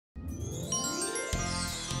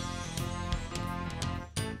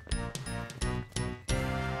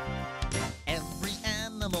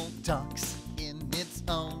talks in its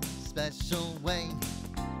own special way.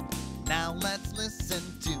 Now let's listen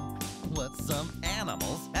to what some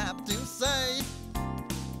animals have to say.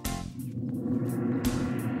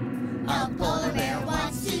 A polar bear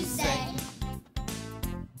wants to say,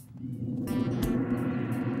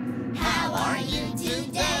 how are you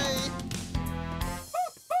today?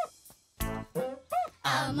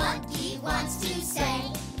 A monkey wants to say,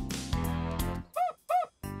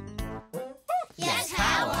 yes,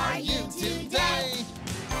 how are you today?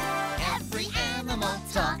 Every animal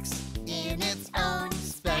talks in its own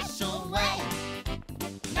special way.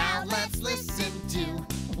 Now let's listen to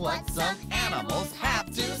what some animals have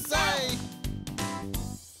to say.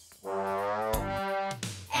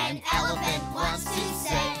 An elephant wants to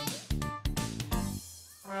say,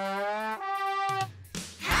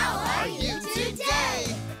 how are you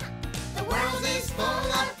today? The world is full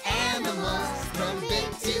of animals, from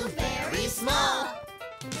big to very small.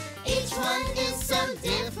 Each one is so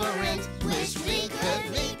different, wish we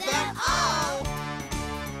could meet them all.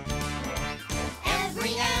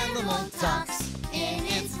 Every animal talks in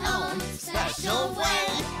its own special way.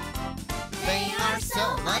 They are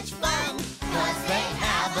so much fun, 'cause they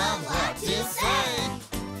have a lot to say.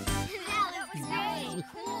 That was very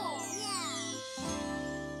cool.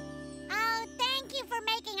 Oh, thank you for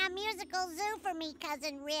making a musical zoo for me,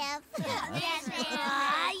 Cousin Riff. Yes,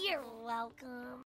 ma'am. You're welcome.